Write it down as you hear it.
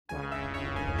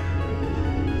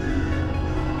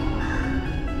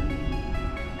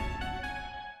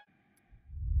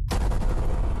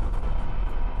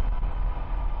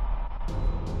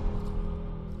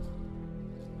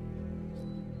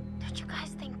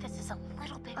this is a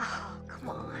little bit... Oh, come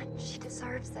on. She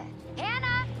deserves it.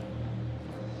 Hannah!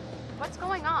 What's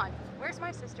going on? Where's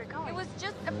my sister going? It was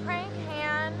just a prank,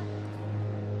 Han.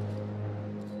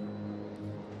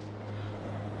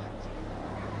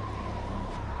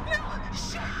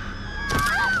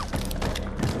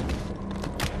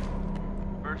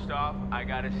 First off, I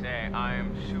gotta say, I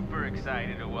am super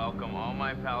excited to welcome all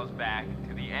my pals back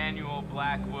to the annual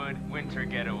Blackwood Winter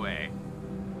Getaway.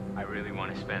 I really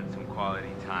want to spend some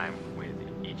quality time with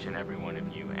each and every one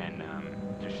of you and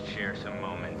just share some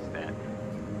moments that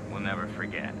we'll never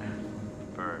forget.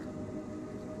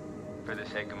 For the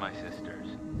sake of my sisters.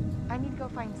 I need to go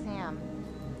find Sam.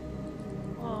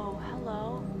 Whoa,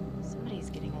 hello.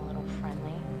 Somebody's getting a little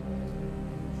friendly.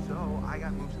 So I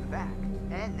got moved to the back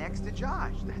and next to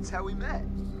Josh. That's how we met.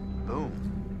 Boom.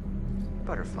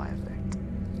 Butterfly effect.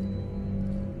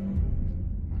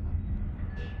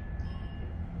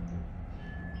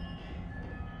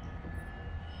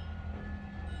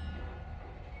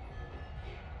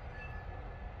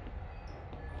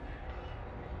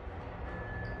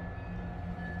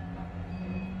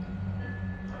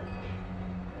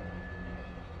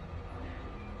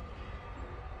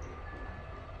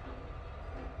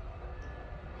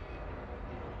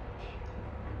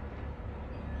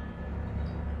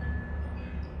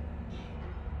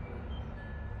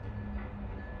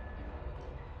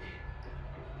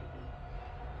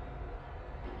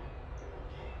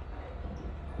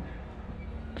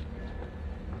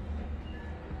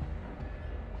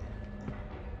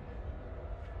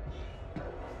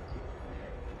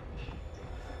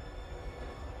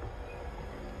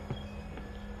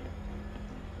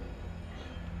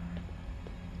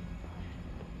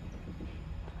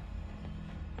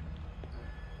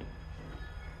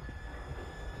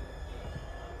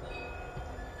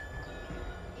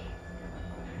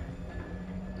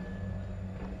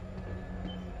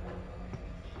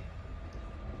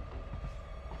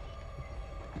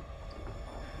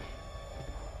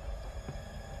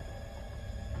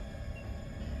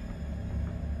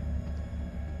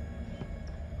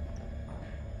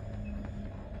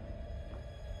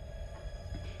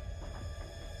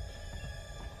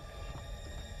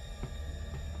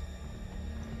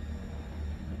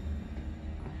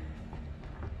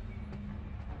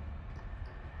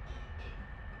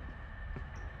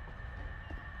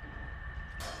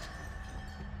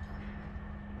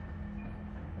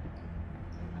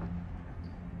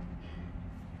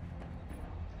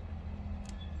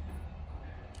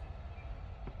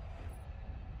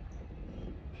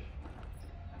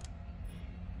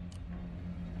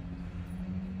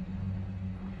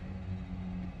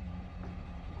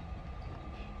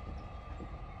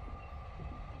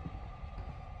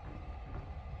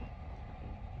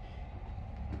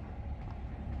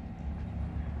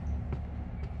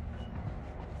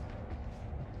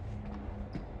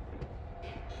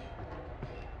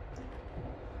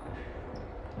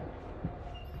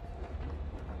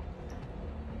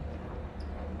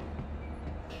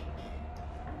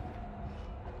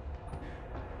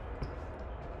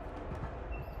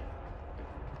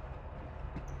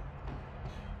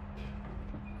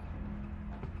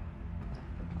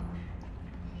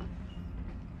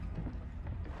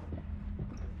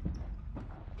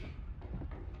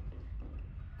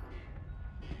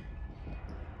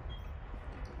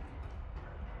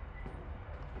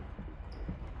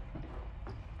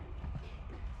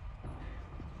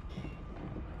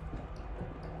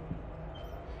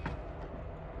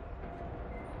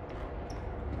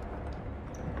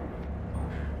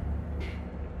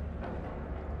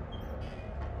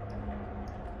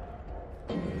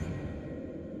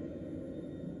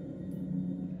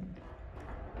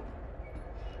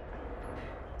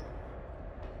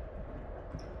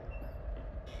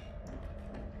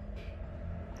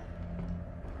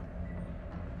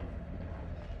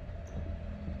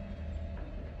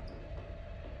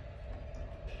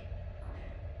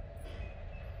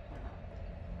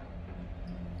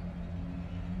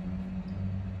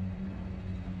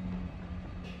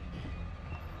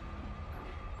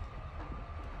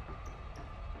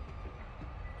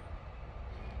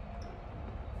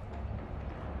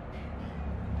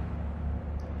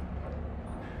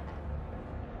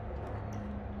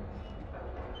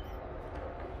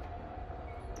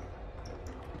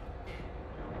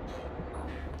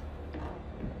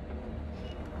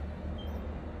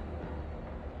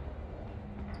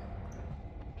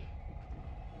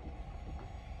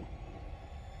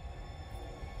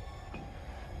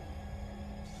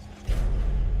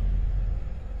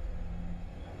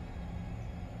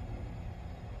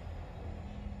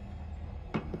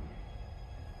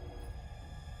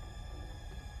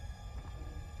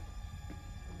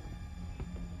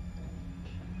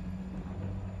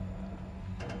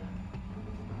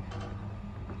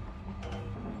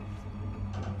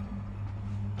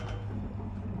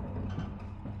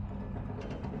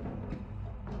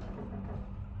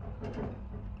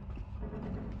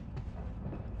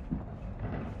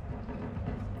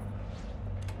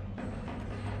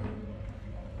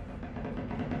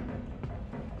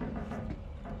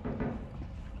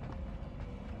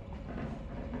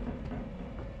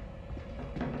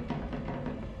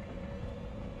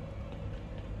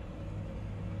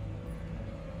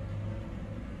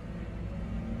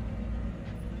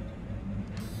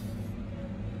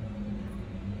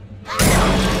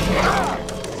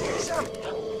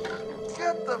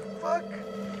 fuck?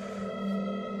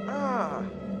 Ah.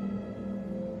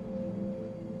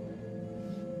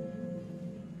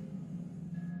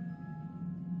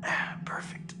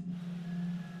 Perfect.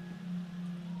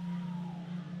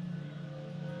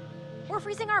 We're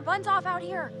freezing our buns off out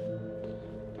here.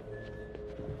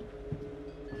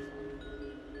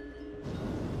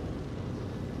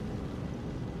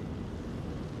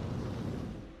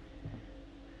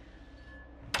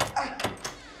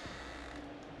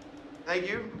 Thank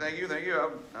you.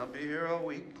 I'll be here all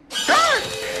week.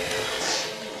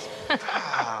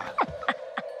 Ah,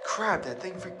 crap, that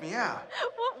thing freaked me out.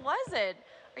 What was it?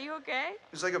 Are you okay?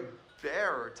 It was like a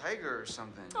bear or a tiger or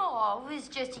something. Oh, it was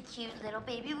just a cute little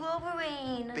baby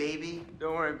Wolverine. Baby?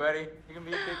 Don't worry, buddy. You're gonna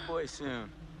be a big boy soon.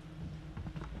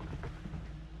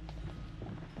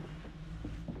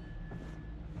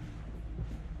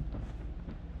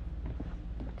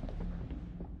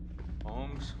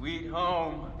 Home sweet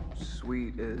home.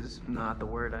 Sweet is not the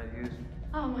word I use.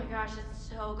 Oh my gosh, it's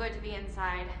so good to be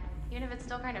inside. Even if it's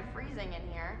still kind of freezing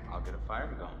in here. I'll get a fire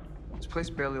going. This place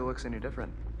barely looks any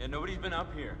different. Yeah, nobody's been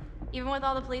up here. Even with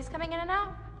all the police coming in and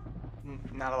out?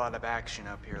 Not a lot of action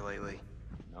up here lately.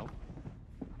 Nope.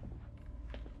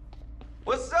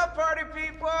 What's up, party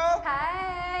people?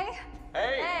 Hey.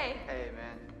 Hey! Hey! Hey,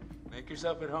 man. Make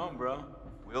yourself at home, bro.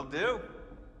 Will do.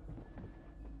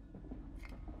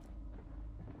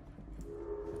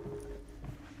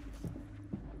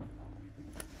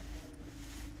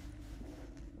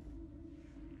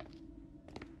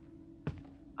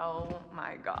 Oh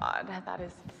my god, that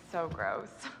is so gross.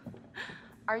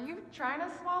 Are you trying to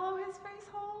swallow his face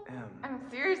whole? I mean,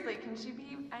 seriously, can she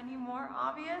be any more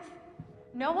obvious?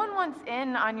 No one wants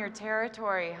in on your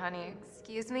territory, honey.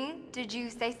 Excuse me? Did you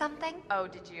say something? Oh,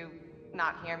 did you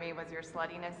not hear me? Was your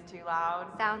sluttiness too loud?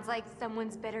 Sounds like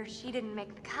someone's bitter she didn't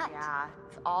make the cut. Yeah,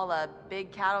 it's all a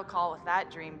big cattle call with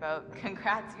that dreamboat.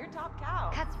 Congrats, you're top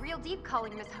cow. Cuts real deep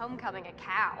calling Miss Homecoming a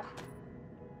cow.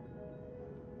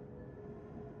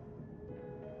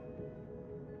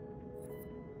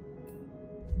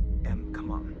 Em, come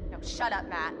on. No, shut up,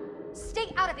 Matt.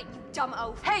 Stay out of it, you dumb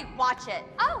oaf. Hey, watch it.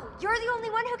 Oh, you're the only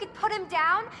one who can put him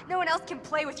down? No one else can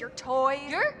play with your toys?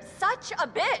 You're such a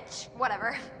bitch.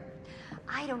 Whatever.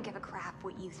 I don't give a crap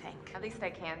what you think. At least I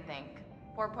can think.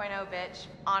 4.0 bitch,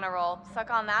 on a roll.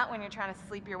 Suck on that when you're trying to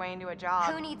sleep your way into a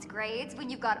job. Who needs grades when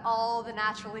you've got all the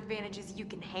natural advantages you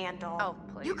can handle? Oh,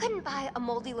 please. You couldn't buy a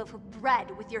moldy loaf of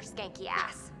bread with your skanky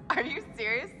ass. Are you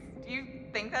serious? Do you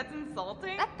think that's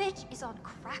insulting? That bitch is on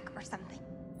crack or something.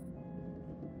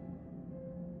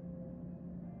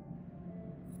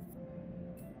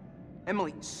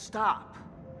 Emily, stop.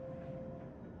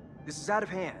 This is out of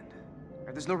hand.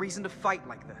 There's no reason to fight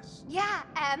like this. Yeah,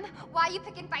 Em, why you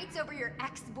picking fights over your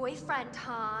ex-boyfriend,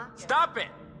 huh? Stop it!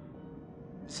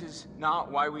 This is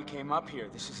not why we came up here.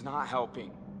 This is not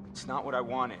helping. It's not what I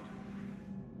wanted.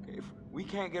 If we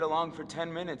can't get along for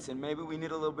 10 minutes, then maybe we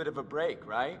need a little bit of a break,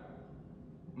 right?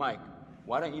 Mike,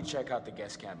 why don't you check out the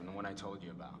guest cabin, the one I told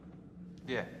you about?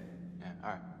 Yeah, all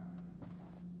right.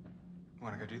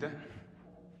 Wanna go do that?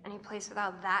 Any place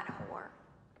without that whore.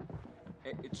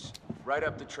 It's right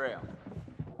up the trail.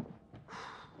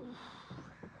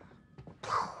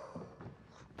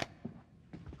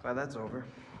 Glad that's over.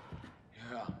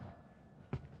 Yeah.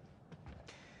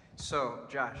 So,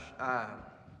 Josh,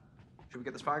 should we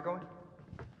get this fire going?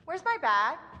 Where's my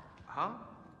bag? Huh?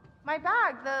 My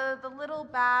bag, the little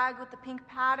bag with the pink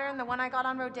pattern, the one I got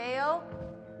on Rodeo.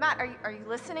 Matt, are you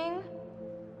listening?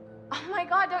 Oh my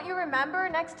god, don't you remember?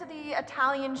 Next to the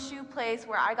Italian shoe place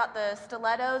where I got the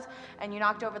stilettos and you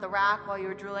knocked over the rack while you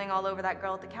were drooling all over that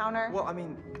girl at the counter? Well, I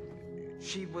mean,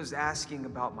 she was asking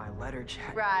about my letter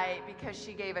jacket. Right, because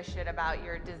she gave a shit about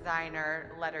your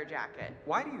designer letter jacket.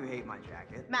 Why do you hate my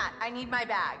jacket? Matt, I need my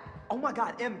bag. Oh my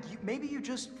god, Em, maybe you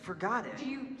just forgot it. Do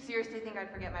you seriously think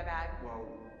I'd forget my bag? Well,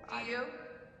 Do you?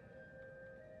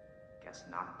 guess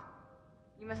not.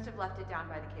 You must have left it down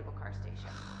by the cable car station.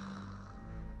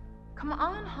 Come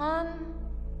on, hon.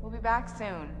 We'll be back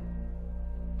soon.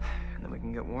 And then we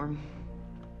can get warm?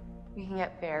 We can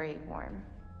get very warm.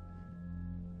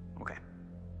 Okay.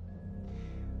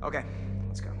 Okay,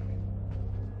 let's go.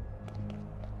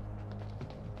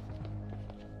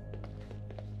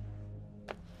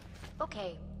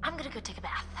 Okay, I'm gonna go take a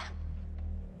bath.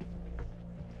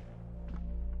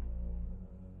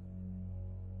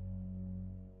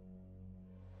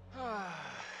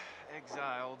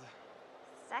 Exiled.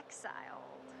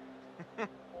 Sexiled.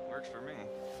 Works for me.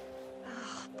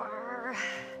 Ugh, Burr.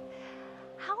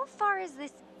 How far is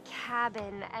this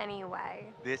cabin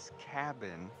anyway? This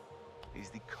cabin is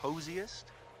the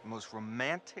coziest, most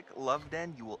romantic love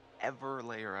den you will ever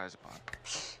lay your eyes upon.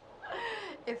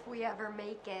 If we ever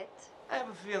make it. I have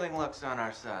a feeling luck's on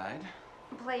our side.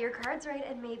 Play your cards right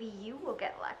and maybe you will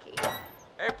get lucky.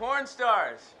 Hey, porn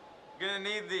stars! Gonna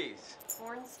need these.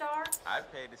 Porn star?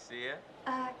 I'd pay to see it.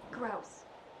 Gross.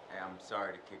 Hey, I'm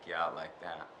sorry to kick you out like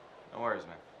that. No worries,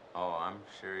 man. Oh, I'm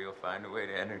sure you'll find a way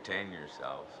to entertain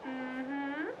yourselves.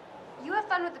 Mm-hmm. You have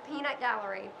fun with the peanut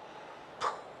gallery.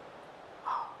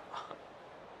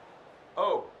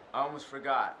 Oh, I almost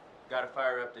forgot. Gotta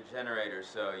fire up the generator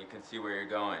so you can see where you're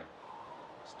going.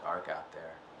 It's dark out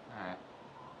there. All right.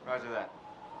 Roger that.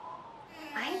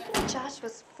 I think Josh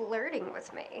was flirting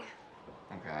with me.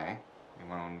 Okay. You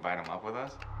want to invite him up with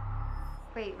us?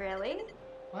 Wait, really?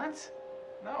 What?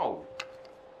 No.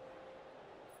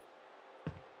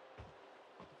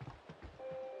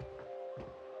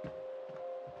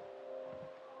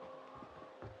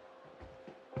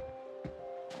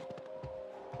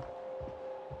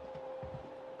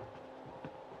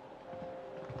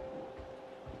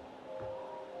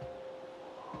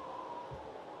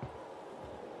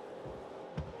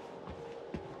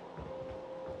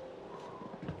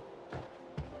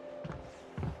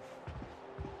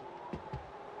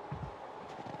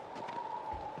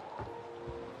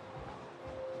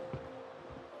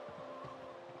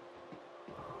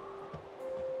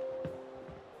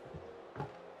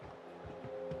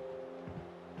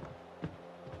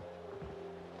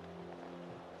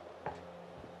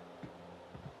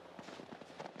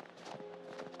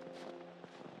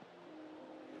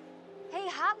 Hey,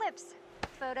 Hot Lips.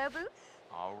 Photo booth?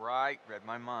 All right. Read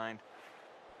my mind.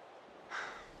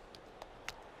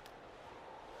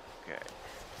 Okay.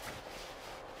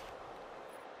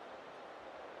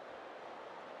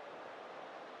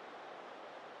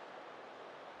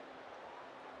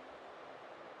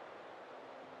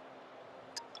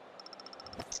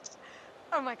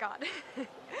 Oh my god.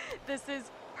 This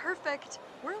is perfect.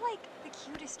 We're like the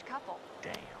cutest couple.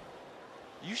 Damn.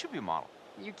 You should be a model.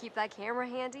 You keep that camera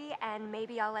handy, and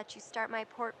maybe I'll let you start my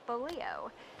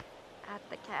portfolio at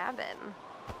the cabin.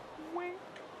 Wink.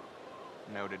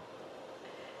 Noted.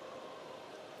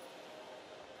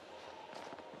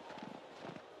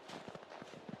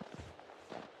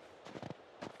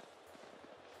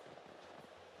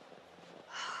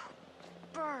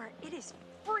 Burr, it is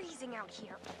freezing out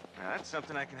here. That's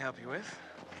something I can help you with.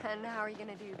 And how are you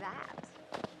gonna do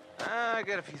that? I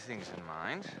got a few things in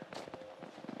mind.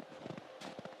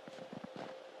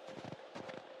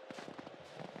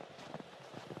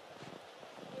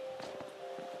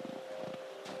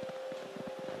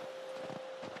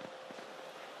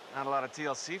 Not a lot of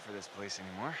TLC for this place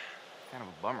anymore. Kind of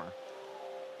a bummer.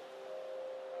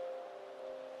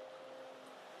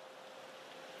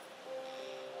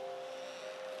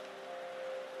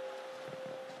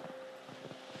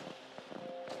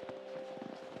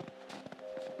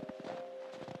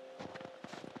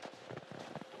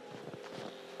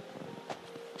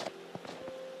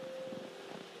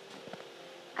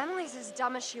 Emily's as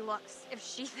dumb as she looks if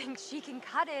she thinks she can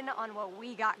cut in on what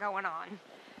we got going on.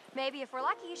 Maybe if we're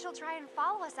lucky, she'll try and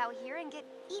follow us out here and get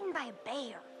eaten by a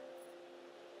bear.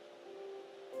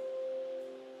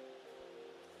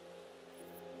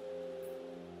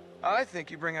 I think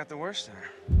you bring out the worst in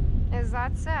her. Is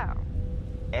that so?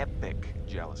 Epic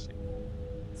jealousy.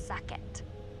 Suck it.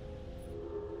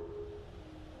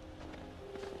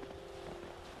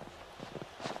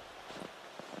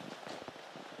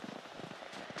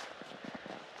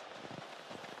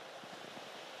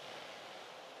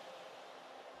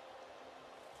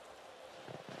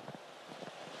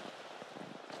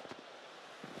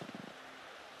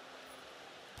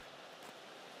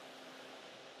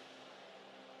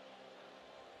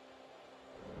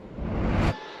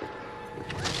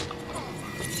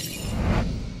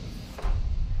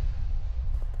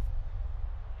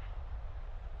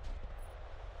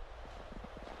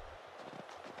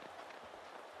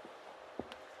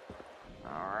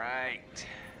 All right.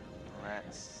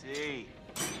 Let's see.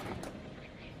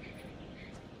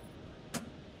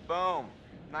 Boom.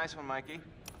 Nice one, Mikey.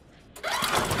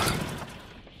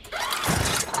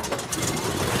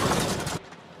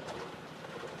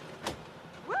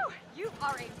 Woo! You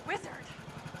are a wizard.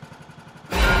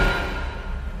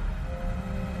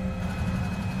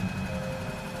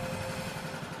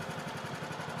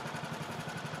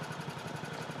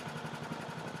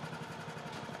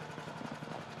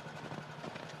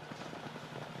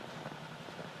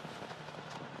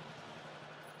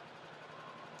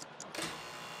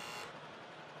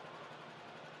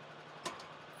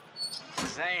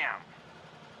 Zam!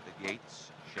 The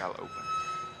gates shall open.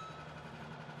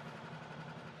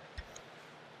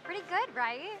 Pretty good,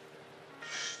 right?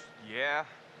 Yeah,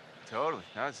 totally.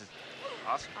 No, this is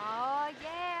awesome. Oh,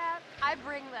 yeah. I I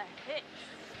bring the hits.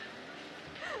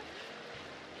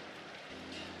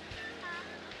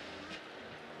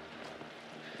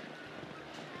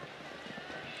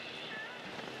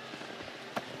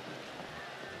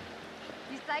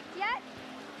 You psyched yet?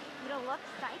 You don't look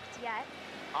psyched yet.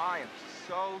 I am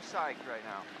so psyched right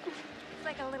now. It's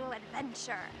like a little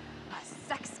adventure,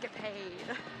 a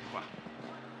sexcapade. Wow.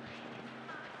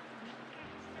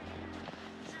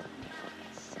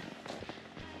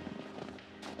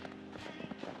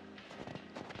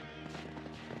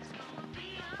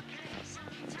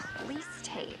 Police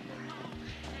tape.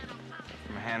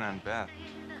 From Hannah and Beth.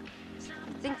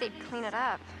 You'd think they'd clean it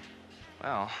up.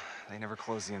 Well, they never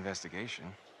closed the investigation.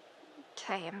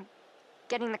 Okay, I'm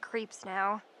getting the creeps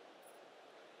now.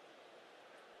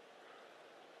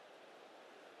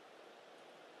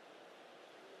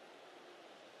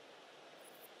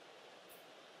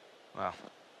 Well,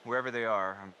 wherever they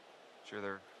are, I'm sure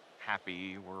they're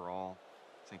happy we're all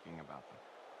thinking about them.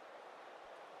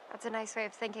 That's a nice way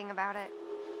of thinking about it.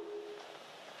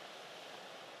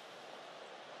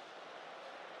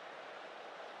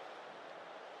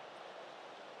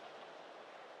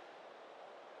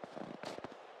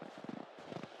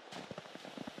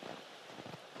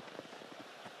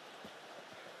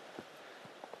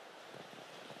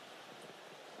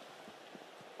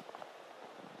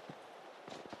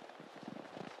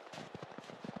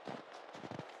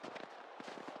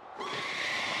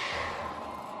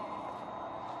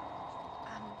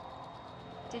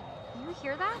 Did you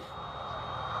hear that?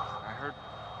 I heard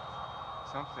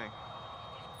something.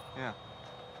 Yeah.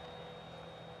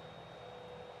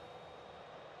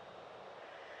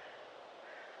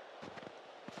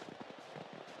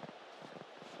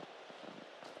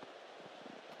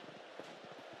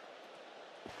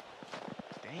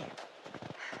 Damn.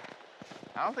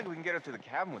 I don't think we can get up to the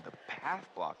cabin with the path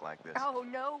blocked like this. Oh,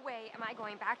 no way am I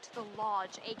going back to the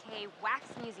lodge, aka Wax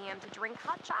Museum, to drink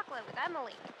hot chocolate with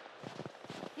Emily.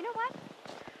 You know what?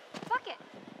 Fuck it.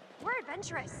 We're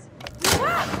adventurous.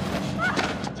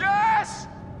 Jess!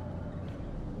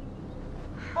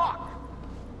 Fuck!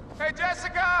 Hey,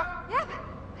 Jessica! Yep.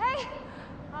 Hey,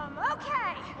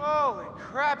 okay. Holy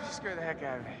crap, you scared the heck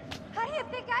out of me. How do you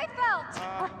think I felt?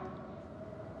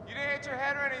 You didn't hit your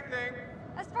head or anything.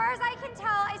 As far as I can tell,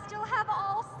 I still have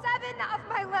all 7 of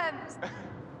my limbs.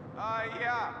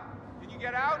 Yeah. Can you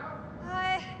get out?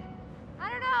 I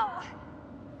don't know.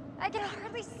 I can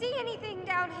hardly see anything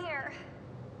down here.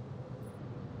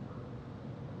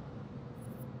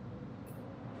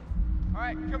 All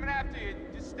right, coming after you.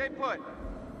 Just stay put.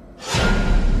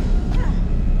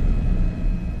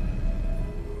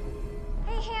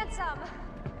 Hey, handsome.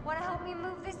 Wanna help me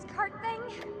move this cart thing?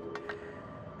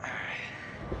 All right.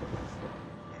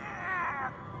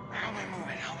 Help me move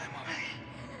it. Help me move it.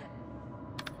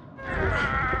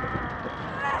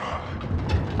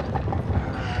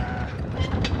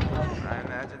 I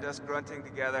imagined us grunting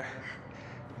together.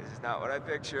 This is not what I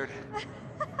pictured.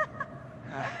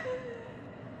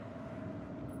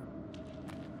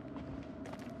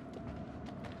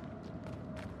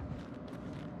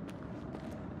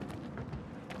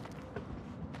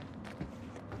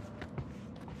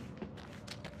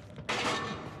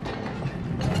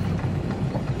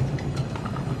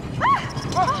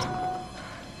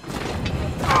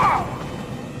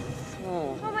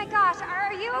 Oh my gosh,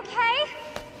 are you okay?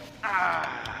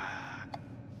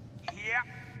 Yeah.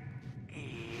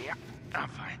 Yeah. I'm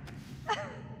fine.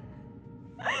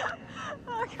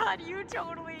 Oh god, you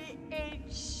totally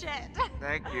ate shit.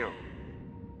 Thank you.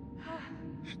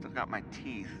 Still got my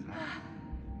teeth.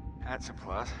 That's a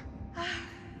plus.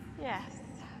 Yes.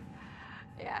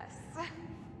 Yes.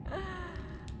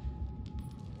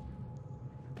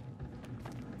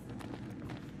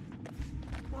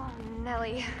 Oh,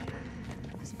 Nelly.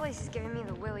 This place is giving me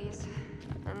the willies.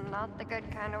 And not the good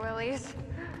kind of willies.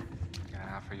 Can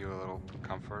I offer you a little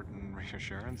comfort and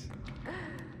reassurance?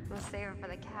 We'll save it for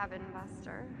the cabin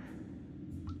buster.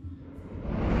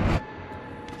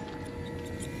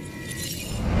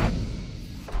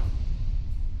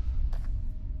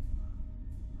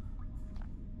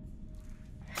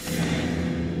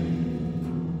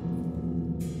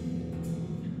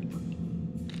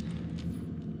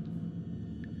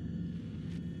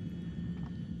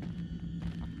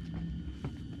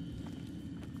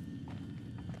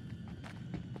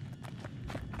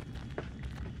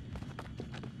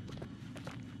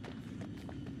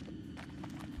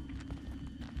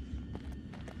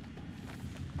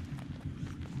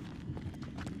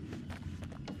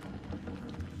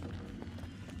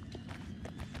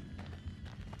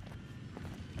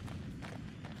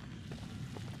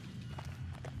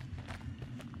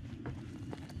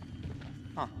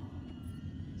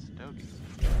 Stogie.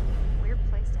 Weird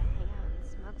place to hang out and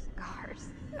smoke cigars.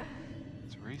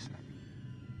 It's recent.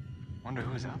 Wonder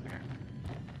who's out there.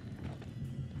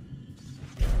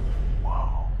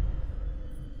 Whoa.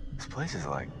 This place is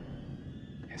like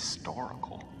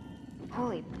historical.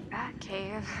 Holy bat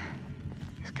cave.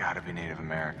 He's gotta be Native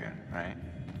American, right?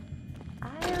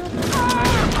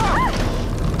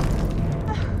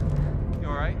 You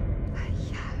alright?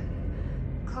 Yeah.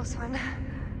 Close one.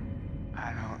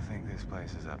 I don't think this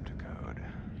place is up to code.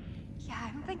 Yeah,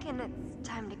 I'm thinking it's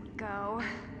time to go.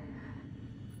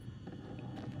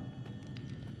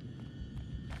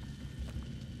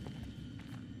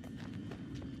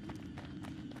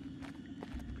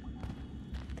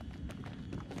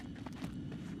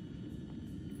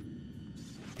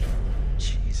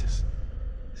 Jesus.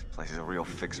 This place is a real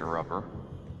fixer-upper.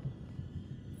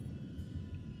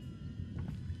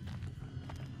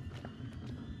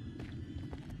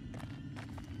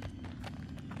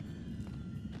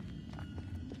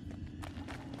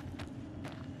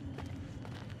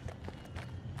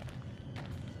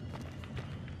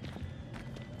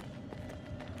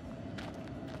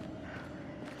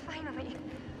 Finally,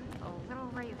 a little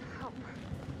ray of hope.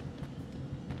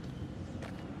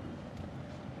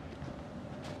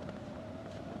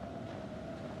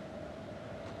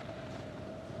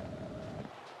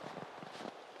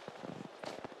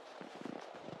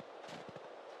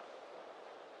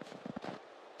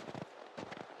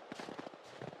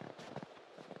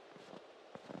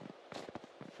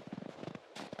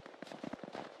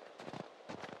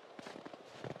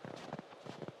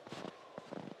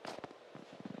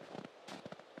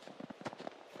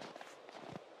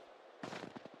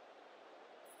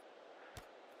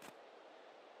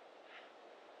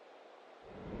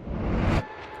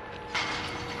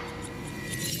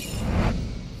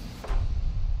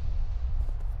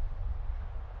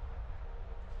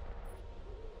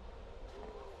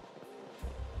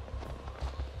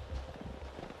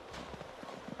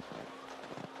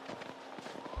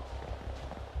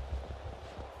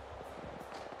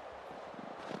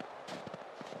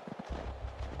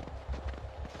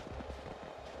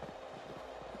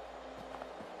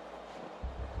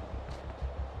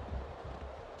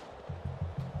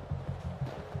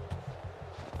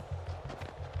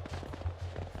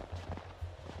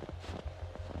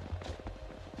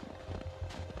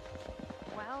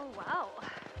 Well,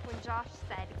 when Josh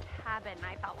said cabin,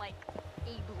 I felt like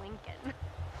Abe Lincoln.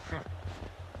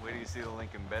 Wait till you see the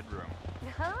Lincoln bedroom.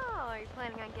 Oh, are you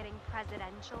planning on getting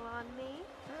presidential on me?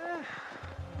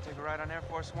 Take a ride on Air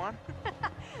Force One?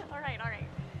 All right.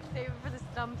 Save it for the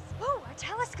stumps. Ooh, a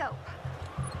telescope.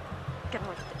 Gonna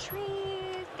look at the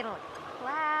trees, gonna look at the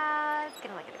clouds,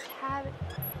 gonna look at the cabin.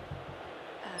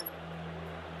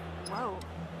 Whoa.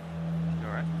 You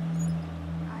alright?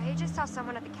 I just saw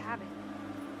someone at the cabin.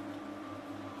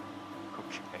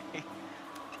 Okay. Let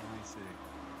me see.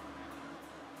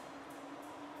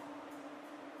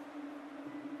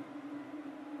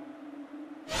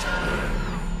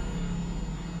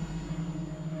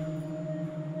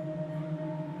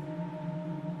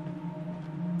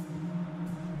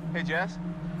 Hey, Jess.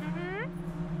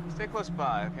 Mm-hmm. Stay close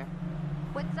by, okay?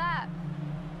 What's that?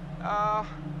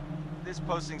 This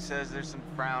posting says there's some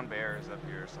brown bears up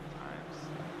here sometimes.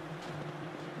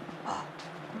 Oh,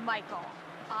 Michael,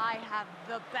 I have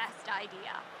the best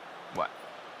idea. What?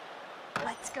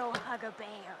 Let's go hug a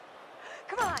bear.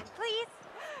 Come on, please.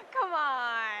 Come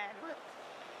on.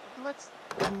 Let's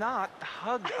not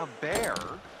hug a bear.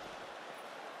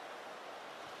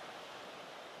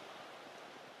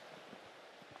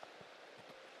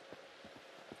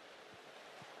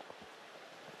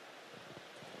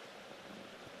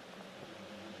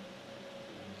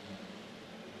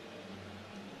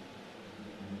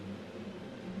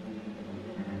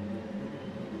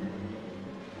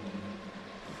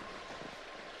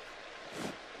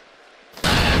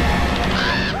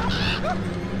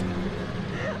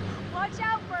 Watch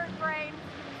out, bird brain.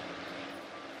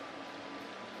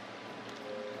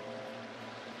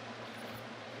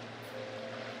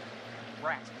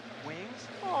 Rats with wings?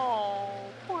 Oh,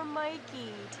 poor Mikey.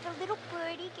 Did a little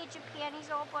birdie get your panties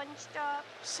all bunched up?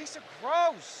 These are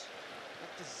gross.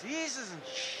 With diseases and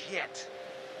shit.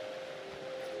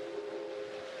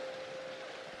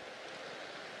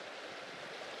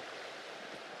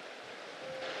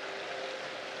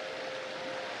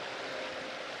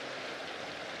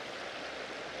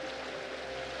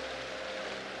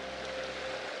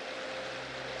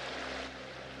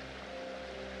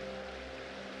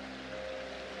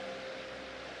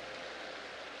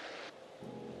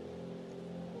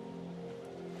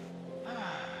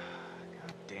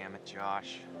 God damn it,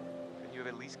 Josh. Couldn't you have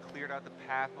at least cleared out the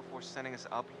path before sending us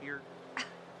up here?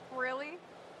 Really?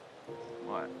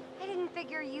 What? I didn't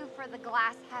figure you for the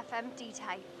glass half empty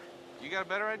type. You got a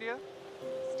better idea?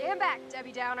 Stand back,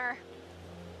 Debbie Downer.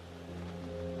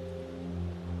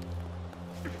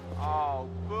 Oh,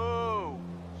 boo!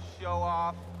 Show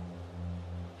off.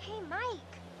 Hey, Mike.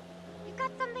 You've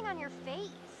got something on your face.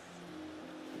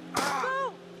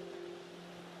 Boo!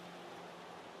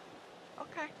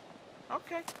 Okay.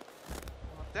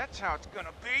 Well, if that's how it's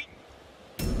gonna be.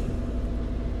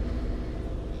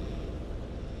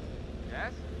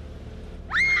 Jess?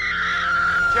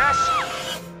 Jess!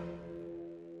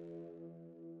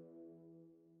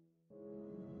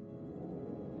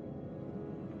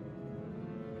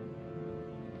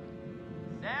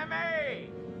 Sammy!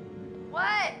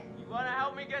 What? You wanna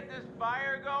help me get this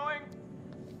fire going?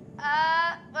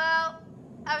 Well,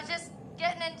 I was just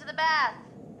getting into the bath.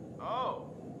 Oh.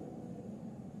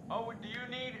 Oh, do you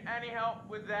need any help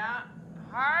with that?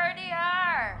 Hardy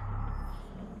har.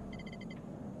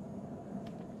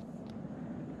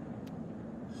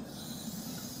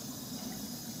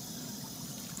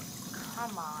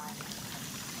 Come on.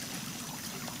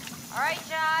 All right,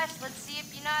 Josh, let's see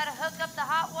if you know how to hook up the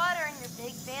hot water in your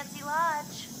big fancy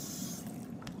lodge.